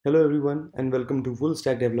Hello everyone and welcome to Full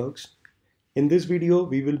Stack Devlogs. In this video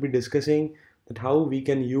we will be discussing that how we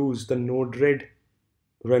can use the Node-RED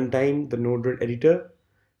runtime, the Node-RED editor,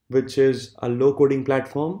 which is a low coding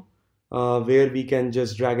platform where we can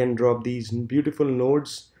just drag and drop these beautiful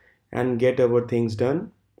nodes and get our things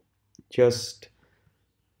done just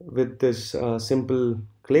with this simple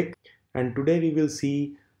click. And today we will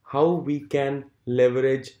see how we can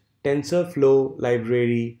leverage TensorFlow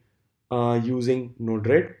library using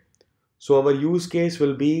Node-RED. So our use case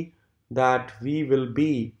will be that we will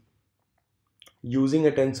be using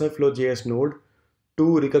a TensorFlow JS node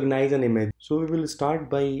to recognize an image. So we will start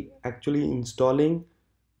by actually installing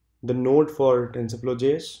the node for TensorFlow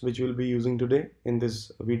JS, which we'll be using today in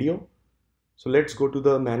this video. So let's go to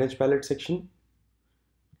the manage palette section.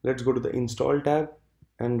 Let's go to the install tab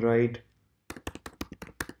and write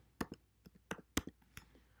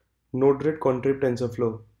Node-RED contrib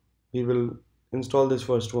TensorFlow. We will install this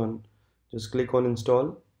first one. Just click on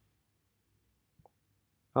install.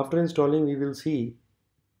 After installing, we will see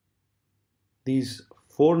these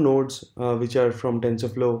four nodes which are from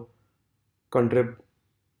TensorFlow contrib,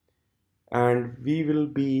 and we will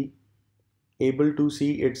be able to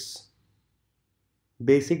see its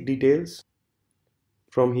basic details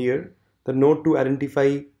from here. The node to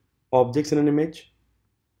identify objects in an image.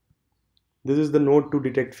 This is the node to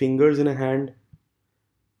detect fingers in a hand.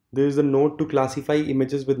 This is the node to classify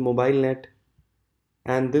images with mobile net,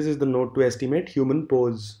 and this is the node to estimate human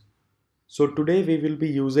pose. So today we will be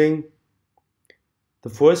using the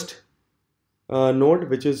first node,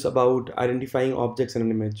 which is about identifying objects in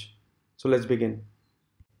an image. So let's begin.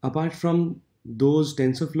 Apart from those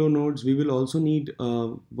TensorFlow nodes, we will also need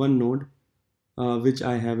one node which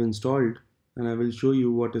I have installed, and I will show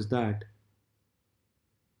you what is that.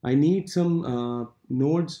 I need some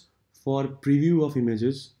nodes for preview of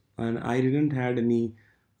images, and I didn't had any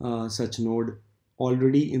such node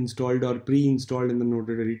already installed or pre-installed in the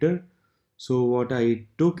Node-RED editor. So what I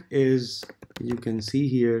took is, you can see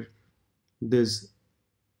here, this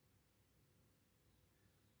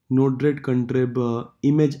Node-RED contrib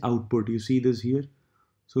image output. You see this here.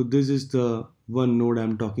 So this is the one node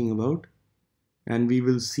I'm talking about, and we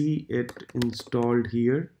will see it installed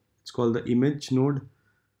here. It's called the image node,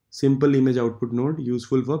 simple image output node,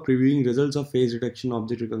 useful for previewing results of face detection,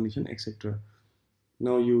 object recognition, etc.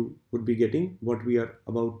 Now you would be getting what we are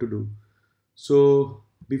about to do. So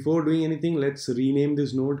before doing anything, let's rename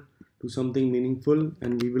this node to something meaningful,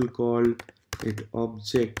 and we will call it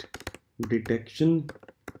object detection.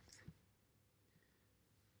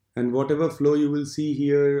 And whatever flow you will see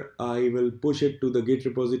here, I will push it to the Git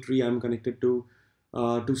repository I'm connected to.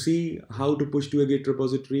 To see how to push to a Git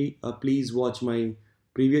repository, please watch my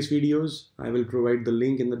previous videos. I will provide the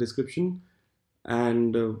link in the description.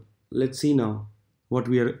 And let's see now what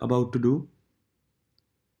we are about to do.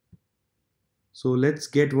 So let's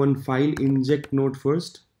get one file inject node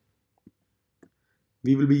first.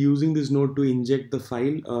 We will be using this node to inject the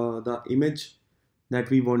file, the image that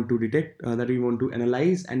we want to detect, that we want to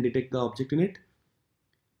analyze and detect the object in it.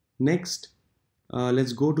 Next,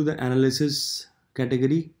 let's go to the analysis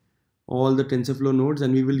category, all the TensorFlow nodes,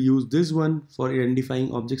 and we will use this one for identifying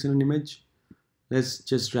objects in an image. Let's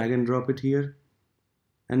just drag and drop it here.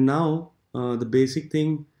 And now the basic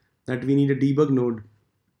thing, that we need a debug node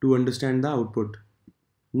to understand the output.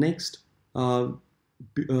 Next, when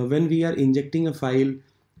we are injecting a file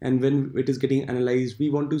and when it is getting analyzed, we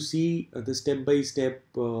want to see the step-by-step,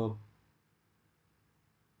 we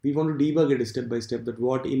want to debug it step by step, that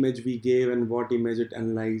what image we gave and what image it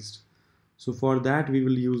analyzed. So for that we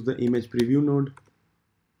will use the image preview node.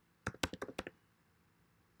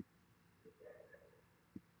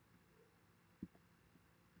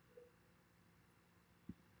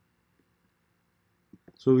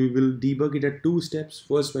 So we will debug it at two steps.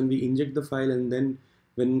 First, when we inject the file, and then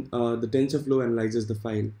when the TensorFlow analyzes the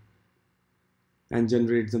file and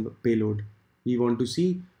generates the payload. We want to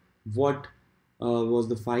see what was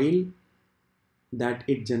the file that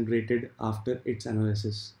it generated after its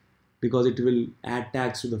analysis, because it will add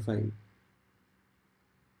tags to the file.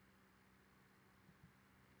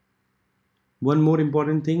 One more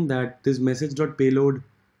important thing, that this message.payload,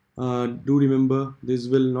 do remember, this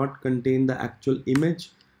will not contain the actual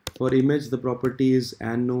image. For image, the property is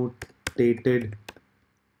annotated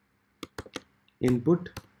input.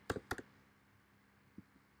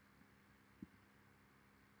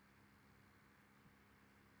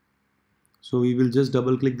 So we will just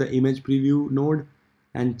double click the image preview node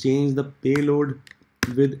and change the payload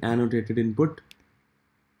with annotated input,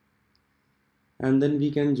 and then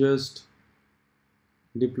we can just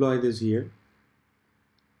deploy this here.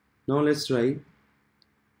 Now let's try.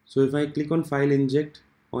 So if I click on file inject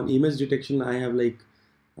on image detection, I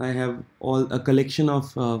have all a collection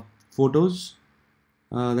of photos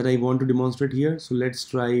that I want to demonstrate here. So let's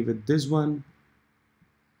try with this one.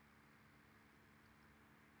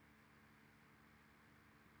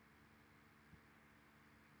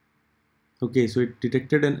 Okay, so it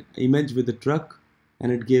detected an image with a truck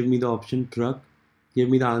and it gave me the option truck, gave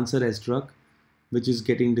me the answer as truck, which is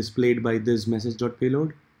getting displayed by this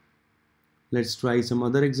message.payload. Let's try some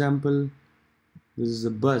other example. This is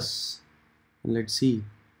a bus, and let's see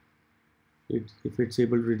if it's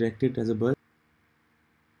able to detect it as a bus.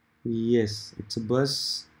 Yes, it's a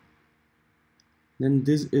bus. Then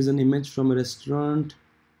this is an image from a restaurant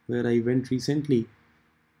where I went recently,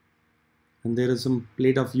 and there is some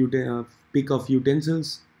plate of pick of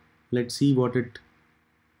utensils. Let's see what it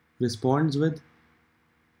responds with.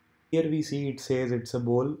 Here we see it says it's a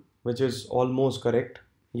bowl, which is almost correct.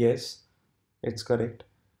 Yes, it's correct.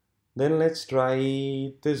 Then let's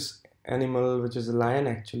try this animal, which is a lion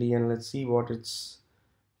actually, and let's see what it's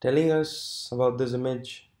telling us about this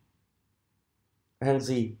image. And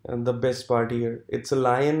see, and the best part here, it's a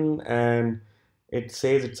lion and it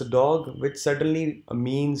says it's a dog, which certainly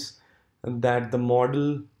means that the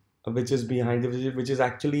model which is behind, which is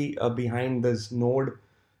actually behind this node,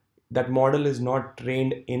 that model is not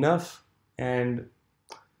trained enough, and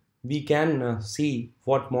we can see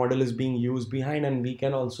what model is being used behind, and we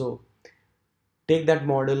can also take that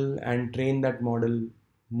model and train that model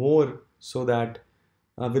more, so that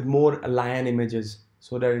with more lion images,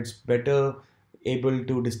 so that it's better able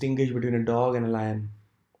to distinguish between a dog and a lion.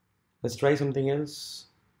 Let's try something else.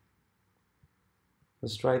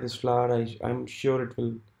 Let's try this flower. I'm sure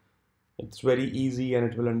it's very easy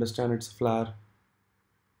and it will understand it's a flower.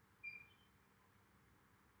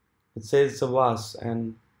 It says it's a vase,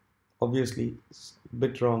 and obviously it's a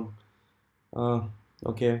bit wrong. uh,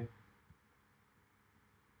 okay,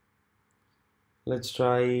 let's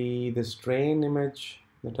try this train image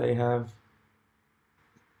that I have.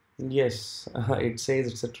 Yes, it says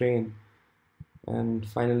it's a train. And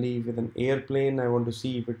finally, with an airplane, I want to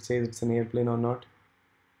see if it says it's an airplane or not.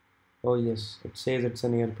 Oh yes, it says it's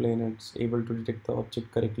an airplane and it's able to detect the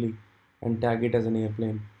object correctly and tag it as an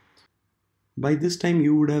airplane. By this time,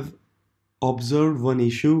 you would have observed one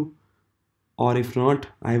issue, or if not,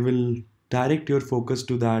 I will direct your focus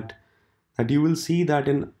to that you will see that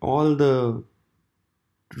in all the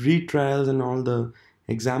retrials and all the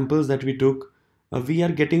examples that we took, we are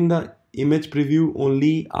getting the image preview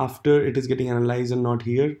only after it is getting analyzed and not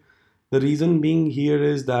here. The reason being here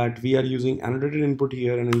is that we are using annotated input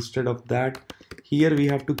here, and instead of that, here we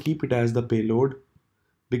have to keep it as the payload,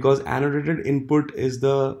 because annotated input is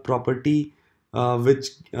the property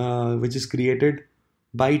which is created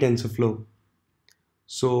by TensorFlow.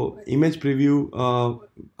 So image preview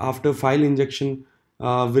after file injection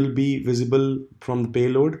will be visible from the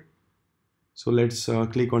payload. So let's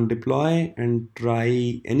click on deploy and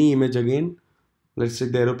try any image again. Let's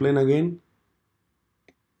check the aeroplane again,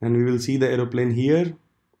 and we will see the aeroplane here.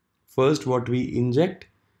 First what we inject,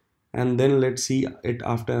 and then let's see it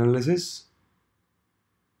after analysis.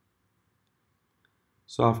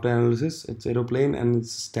 So after analysis, it's aeroplane and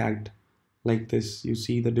it's tagged like this. You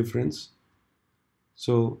see the difference.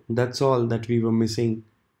 So that's all that we were missing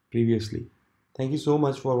previously. Thank you so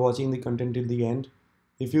much for watching the content till the end.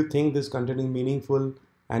 If you think this content is meaningful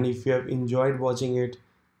and if you have enjoyed watching it,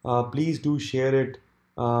 please do share it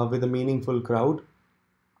with a meaningful crowd.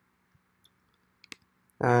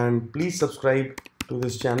 And please subscribe to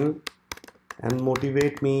this channel and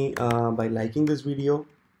motivate me by liking this video.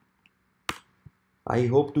 I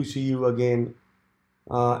hope to see you again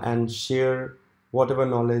and share whatever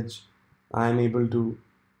knowledge I am able to